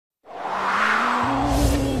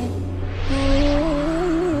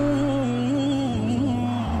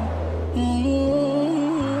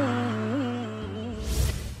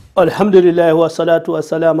الحمد لله والصلاة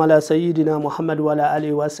والسلام على سيدنا محمد وعلى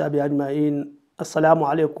آله وصحبه أجمعين. السلام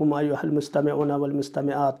عليكم أيها المستمعون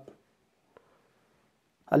والمستمعات.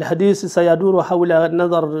 الحديث سيدور حول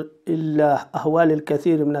النظر إلى أحوال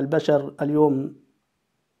الكثير من البشر اليوم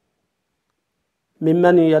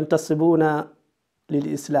ممن ينتسبون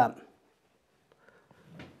للإسلام.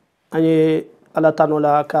 أني على تانو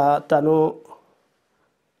لا كتانو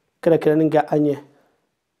كركرنجا أني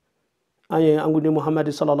أنغودي محمد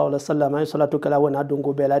صلى الله عليه وسلم أي صلاة كلا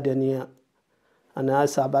ونادونغو بلا دنيا أنا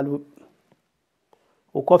سابالو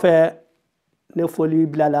وكوفي نفولي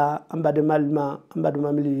بلالا أمباد مالما أمباد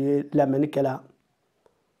ماملي لامنكلا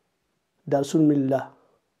درسون ملا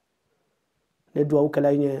ندوا وكلا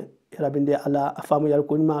يني ربندي على أفامو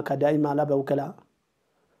يالكون ما كداي ما لا بوكلا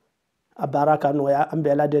أبارك نويا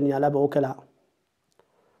أمبلا دنيا لا بوكلا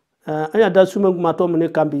أنا درسون ما تومني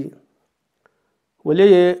كامبي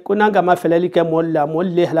وليه كنا عم فلالي كمولا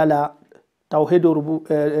مولي هلا توحيد ربو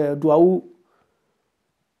دعاء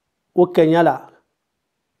وكنيلا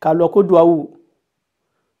قالوا كو دعاء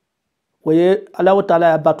ويه الله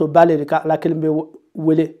تعالى باتو بالي لا كلمه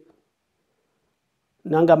ولي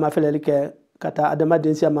نانغا ما فلالي كتا ادما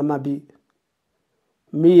دنسيا ماما بي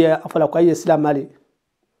ميه افلا كو الإسلام مالي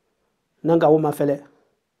نانغا و ما فلي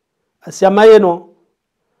اسيما ينو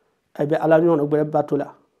ايبي الله نيون غبر باتو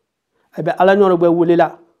لا aybe ala nyono gbe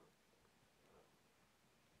wulela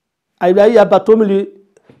aybe ya batomli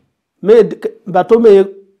me batome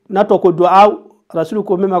nato ko du'a rasulu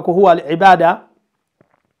ko mema ko huwa al ibada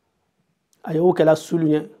ayo kala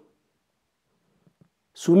sulunya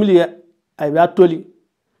sumili aybe atoli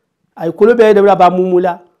ay ko be de ba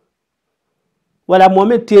mumula wala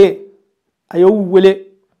momete ayo wele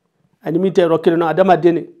ani mite rokere no adama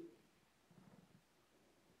dene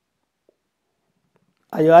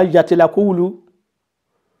ayo jatela kuulu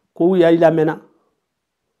ko ya ila mena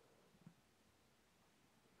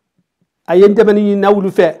ayende bani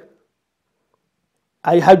nawlu fe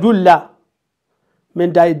ay hajulla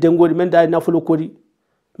men day dengori men day nafulu kori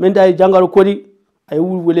men day jangaru kori ay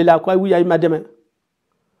wulwele la ko ay wiya mademe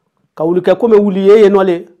kawulu ke ko me wuli yeye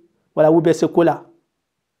nole wala wube se kola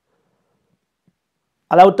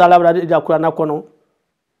Allah ta'ala brada ja qur'ana kono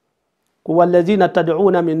ko wallazina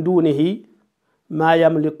tad'una min dunihi ما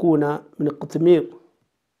يملكون من قطمير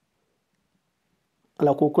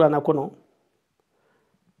على كوكولا نكونو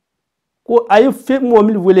كو اي فيم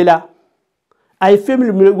مومل وليلا اي فيم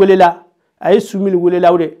وليلا اي سومل وليلا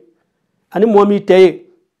ودي اني مومي تاي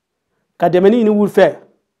كادمني ني وولفه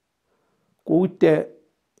كو ويت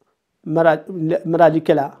مرادي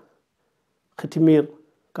كلا قطمير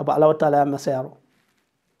كبا الله تعالى مسيرو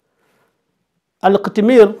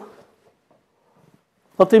القطمير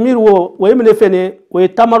قطمير ويمن فني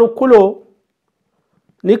ويتمرو كله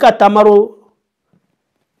نيكا تمرو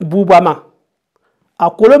بوباما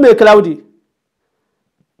اكولو مي كلاودي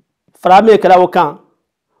فرامي كلاو كان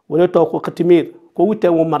ولتو قطمير كو ويت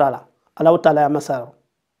و مرالا الله تعالى مسار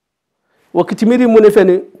وقطمير من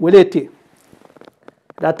فني وليتي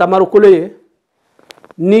لا تمرو كله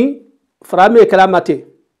ني فرامي كلاماتي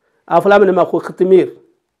افلام ما قطمير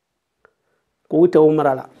كو ويت و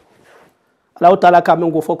مرالا Allah ta'ala ka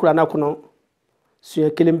mengo fokura na kuno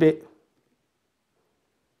suye kilimbe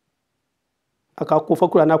aka ko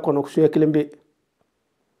fokura na kuno suye kilimbe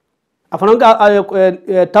afananga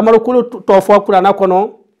tamaru kulu to fokura na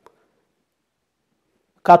kuno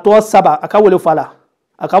ka to saba aka wole fala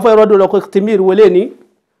aka fa rodo ko timir woleni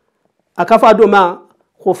aka fa do ma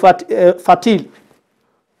ko fatil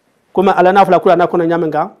kuma ala nafla kula na kuno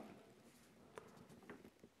nyamenga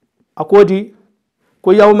akodi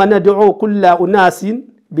كو يوم ندعو كل أناس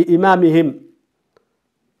بإمامهم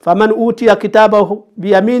فمن أوتي كتابه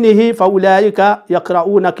بيمينه فأولئك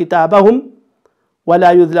يقرؤون كتابهم ولا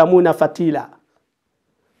يظلمون فتيلا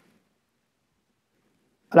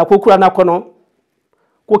على كوكرا نكونو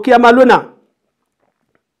كو كيامالونا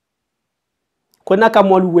كنا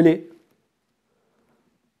كمول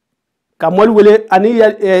ولي أني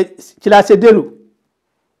كلا سدلو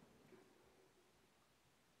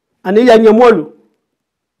أني ينمولو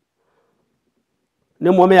ne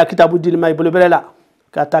moome ya kitabu dil may bulubela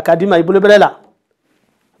kata kadima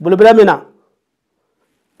bulubela mena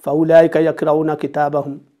fa ulaika yakrauna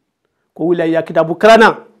kitabahum ko wula ya kitabu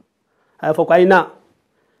krana ay fo ko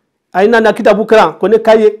ayna na kitabu kran ko ne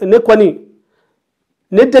kay ne koni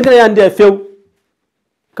ne degre yande few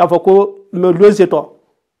ka fo ko me loze to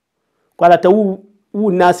ko ala tawu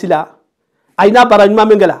nasila ayna barajma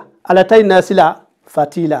mengala ala tay nasila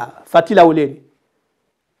fatila woleni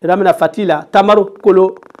ramena fatila tamaru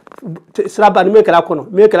kolo sraba me kala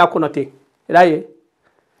kono te raye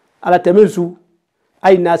ala temenzu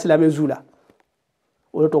ay nasila mezula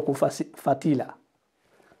o to ko fatila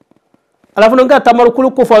ala fo nga tamar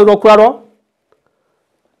kulu ko fo ro kuraro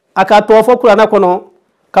aka to fo kurana kono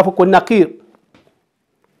ka fo ko nakir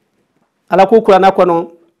ala ko kurana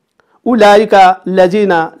kono ulaika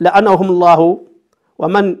allazina la'anahum Allah wa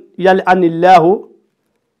man yal'an Allah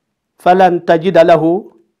falan tajida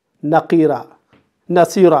lahu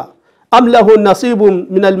nasira am lahu nasibun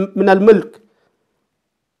min al-mulk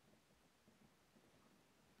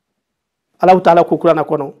Allah ta'ala ko kurana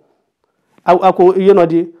kono aw ako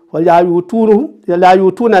yenodi wala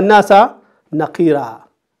yutuna an-nasa naqira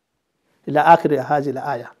ila akhir hadhihi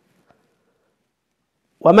al-aya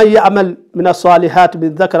ومن يعمل من الصالحات من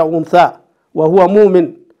ذكر أو أنثى وهو مؤمن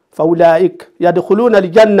فأولئك يدخلون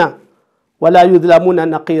الجنة ولا يظلمون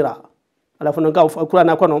نقيرا على فنقاو القرآن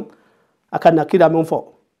أكونهم أكن نقيرا من فوق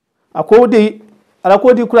أكودي على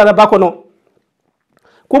كودي القرآن باكونو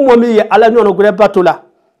كم ومي على نيونو غريب باتولا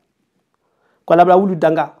كلا بلا ولو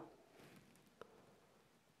دانغا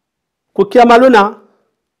كو كيامالونا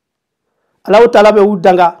على وتعالى بولو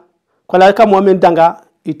دانغا كلا كم ومن دانغا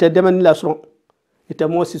يتدمن لا سرون ite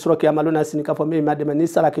mo si suro kiyamalo na sinika fo me madema ni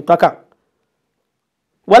sala kitwaka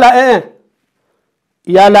wala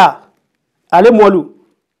yala ale molu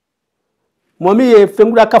momi ye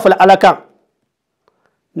fengula kafala alaka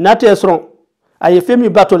nate suro ay femi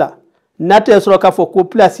batola nate suro kafo ko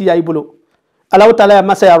place ya ibulo Allah taala ya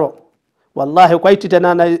masayaro wallahi ko itite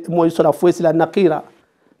nana mo sura fo sila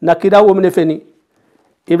nakira wo mene feni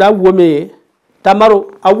ibra wo me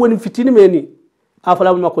tamaro awoni fitini meni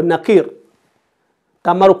afala mo ko nakir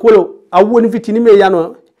tamar kolo awoni fitini me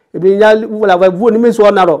yano ebi nyal wala va woni me so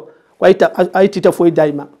naro waita aitita foi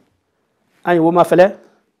daima ay wo ma fele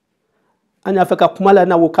anya feka kumala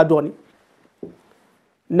na wo kadoni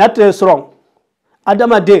natre strong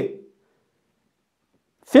adama de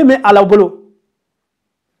feme ala bolo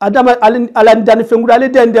adama ala ndani fengurale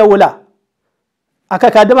dende wala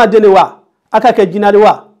akaka adama dene wa akaka jinale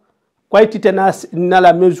wa kwaitite na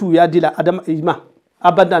la mezu ya dila adama ima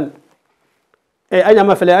abadan aya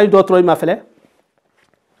ma fele ay dotro ma fele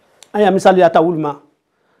aya misali yata ulma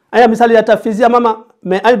aya misali yata fizia mama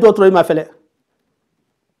mais ay dotro ma fele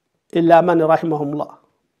illa man rahimahumullah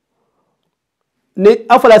ni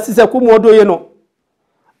afala sise ku modo yeno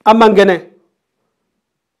amangene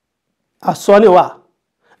asone wa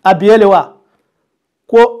abiele wa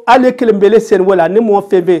ko ale kelembele sen wala ni mo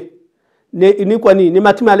feve ni ko ni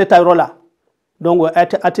matima le tayrola donc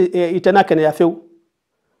itena kene ya few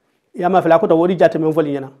ya ma fela ko to wori jatte men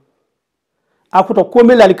voli nyana akuto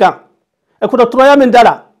komel lalika e ko to troya men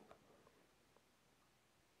dala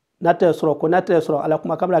nate soro ala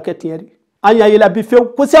kuma kamra ke tieri anya yela bi few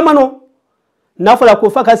ko semano na fala ko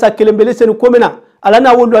faka sa kelembele sen komena ala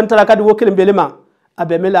na wolu antara kadi wo kelembele ma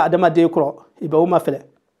abe mela adama de kro ibe o ma fele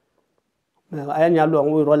aya nya lo an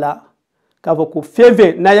wo rola ka fo ko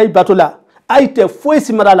feve na yai batola aite foi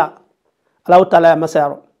simarala ala taala ya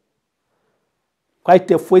masayaro ko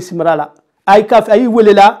aite foi simarala ay ka ay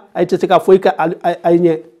welela ay te ka foi ka ay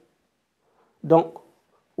nye donc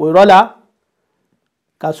wo rola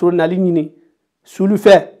ka sur na lignini sulu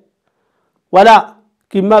fe wala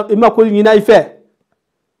ki ma ko nyina ay fe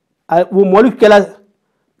wo molu kala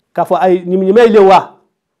ka fo ay nyimi ile wa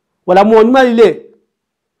wala mo nyima ile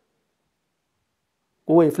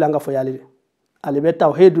ko we flanga fo yale alibe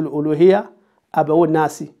tawhidul uluhiyya abawo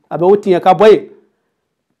nasi abawo tinya ka boy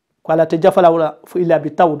ko ala tajafala wala fu illa bi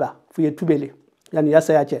tawba fu yetubele yani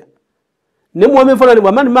yasa yace ne mo men folo ni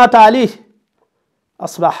man mata ali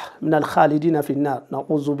asbah min al khalidin fi an-nar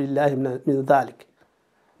na'udhu billahi min dhalik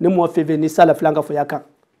ne mo fe veni sala flanga fo yaka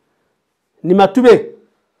ni matube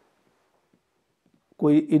ko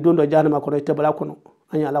idondo jahannama ko te bala kono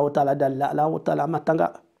anya Allah taala dalla Allah taala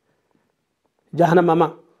matanga jahannama ma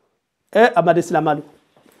amad islamalu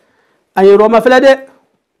anya roma fele de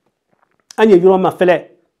anya roma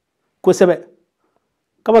fele ko sebe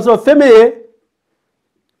kama so feme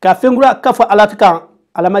ka fengura ka fa alatka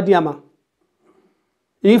alamadiyama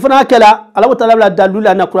ifana kala Allah taala la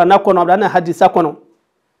dalula na qur'ana kono na hadisa kono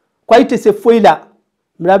ko ite se foila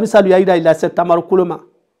mrabi salu ya ila setamar kuluma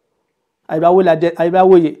ayba wala de ayba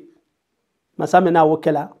woye masame na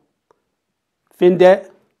wokela finde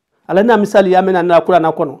ala na misali ya mena na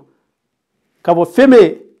qur'ana kono kabo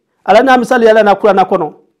feme ala na misali ya na qur'ana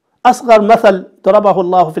kono asghar mathal darabahu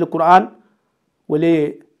Allah fi al-Qur'an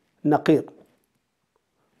wali naqir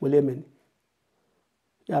wali men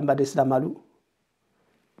ya mbade islamalu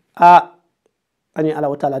ani ala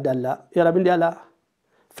ta'ala dalla ya rabbi ala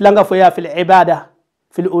flanga fo ya fil ibada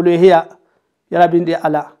fil uluhiyya ya rabbi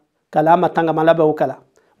ala kalama tanga malaba wakala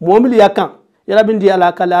mu'mil yakan ya rabbi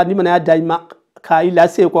ala kala ni mana daima ka ila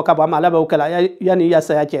se ko ka ba mala ba kala yani ya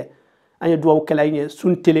sa yake anya duwa kala yin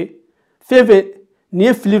sun tele feve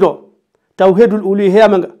ni fliro tauhidul uluhiyya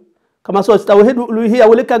manga kama so tauhidul uluhiyya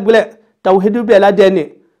wala ka gbele tauhidu be la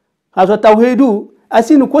dene haso tauhidu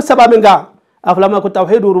asinu ko sabamenga aflama ko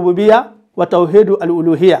tauhidu rububiyya wa tauhidu al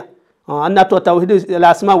uluhiyya anna to tauhidu al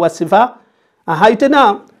asma wa sifa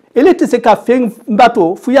haitena ele te se ka fen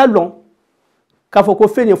mbato fuyalon ka fo ko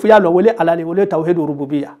fenye fuyalon wala alale wala tauhidu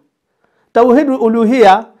rububiyya tauhidu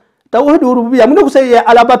uluhiyya tauhidu rububiyya mun ko sey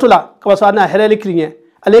ala batula kama so na herele klinye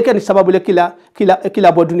aleke ni sababu le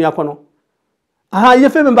kila bo dunia kono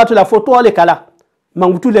yefe mbato la photo le kala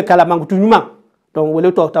mangutu le kala mangutu nyuma donc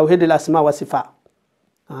wala to tauhid al asma wa sifa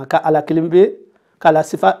ka ala kilimbe kala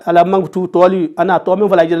sifa ala mangutu toli ana to men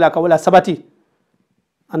wala jira ka wala sabati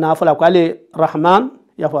ana fala ko ale rahman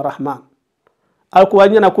ya fa rahman al ko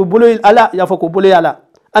wanyana ko bulu ala ya fa ko bulu ala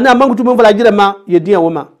ana mangutu men wala jira ma yediya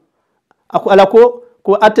woma ako ala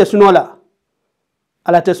ko ate sunola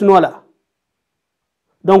ala te sunola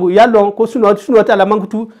donc yallon ko suno ta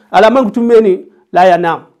ala mangutu meni la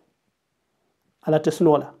yanam ala te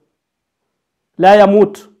sunola la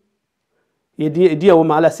yamut yediya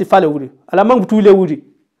woma ala sifale wuri ala mangutu le wuri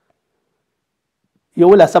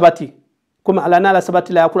yewala sabati kuma ala na la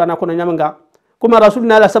sabati la qur'ana kono nyamanga kuma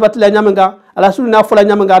rasuluna la sabati la nyamanga ala rasuluna fula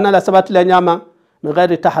nyamanga na la sabati la nyama min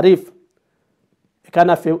ghairi tahrif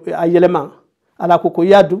kana fi ayelema ala ko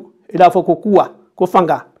yadu ila foko kuwa ko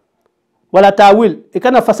fanga wala tawil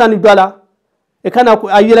kana fasani dola kana ko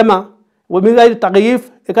ayelema wa min ghairi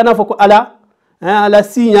taghyif kana foko ala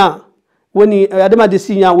sinya woni adama de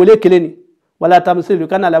sinya wala keleni wala tamsil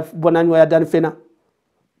kana la bonani wa dan fena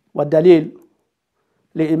wa dalil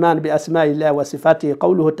لإيمان بأسماء الله وصفاته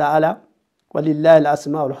قوله تعالى ولله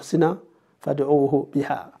الأسماء الحسنى فادعوه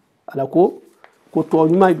بها على كو تو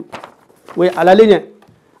نيمايدو وي على ليني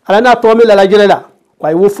على نا تومي لا جيلا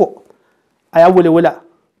واي وفو اي اولي ولا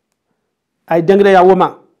اي دنگري يا وما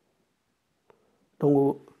دونغو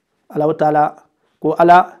الله تعالى كو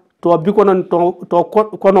على تو بي كونون تو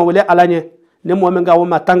كونو ولا على ني نمو مي غاو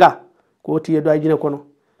ما تانغا كو تي دو اي جينا كونو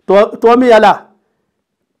تو مي يالا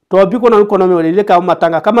to bi kono kono me wele ka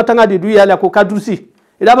matanga di duya la ko kadrusi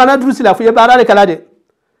ila bana drusi la fu ye barale kala de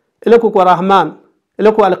ele ko rahman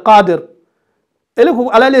ele ko al qadir ele ko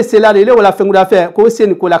ala le selale ele wala fengu da fe ko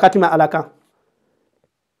sen ko la katima alaka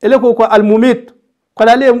ele ko al mumit ko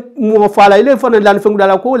la le mo fala ele fona lan fengu da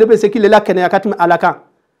la ko le be sekile la kene katima alaka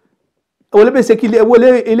wala be sekile wala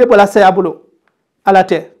ele bola sayabulo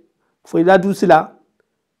alate fo ila drusi la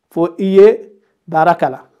fo iye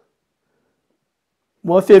barakala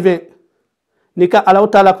mo feve nika ala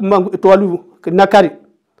taala tolu nakari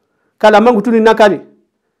kala mangu tuni nakari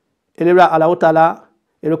elebra ala taala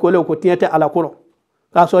ele ko le ko tiete ala koro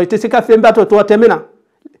ka so ite sika femba to temena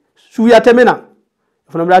suya temena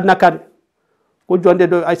fona bra nakari ko jonde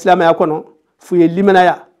do islam ya kono fuye limana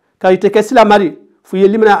ya ka ite ke islamari fuye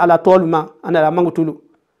limana ala toluma ana la mangu tulu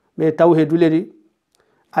me tawhiduleri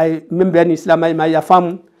ay membe ni islam ay ma ya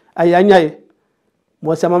fam ay anyaye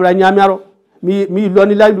mo samamra nyamiaro mi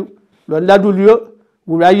loni ladu liyo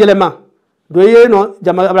wura yelema do yeno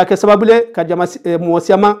jama abrake sababule ka jama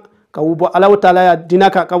muwasiama ka ubo ala taala ya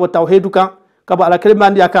dinaka ka tauhiduka ka ba ala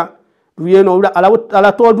kelemandi aka du yeno wura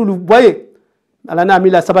ala to dulu boye ala na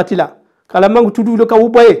mila sabatila kala mangu tudu ka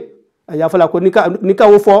uboye aya fala ko nika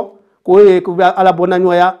wofo ko ala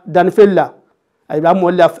bonanyo ya dan fella ay ba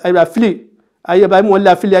mo la ay ba fili ay ba mo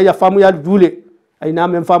la fili ay famu ya dule ay na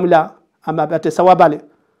men famula ama bate sawabale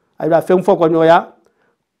ayba fem foko nyoya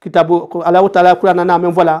kitabu Allah Ta'ala Qur'an na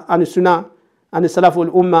men vola an sunna an salaful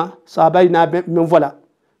umma sahabaina men vola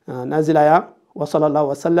nazila ya wa sallallahu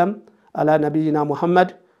wa sallam ala nabiyyina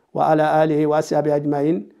Muhammad wa ala alihi wa ashabihi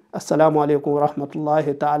ajma'in. Assalamu alaikum wa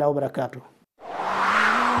rahmatullahi ta'ala wa barakatuh.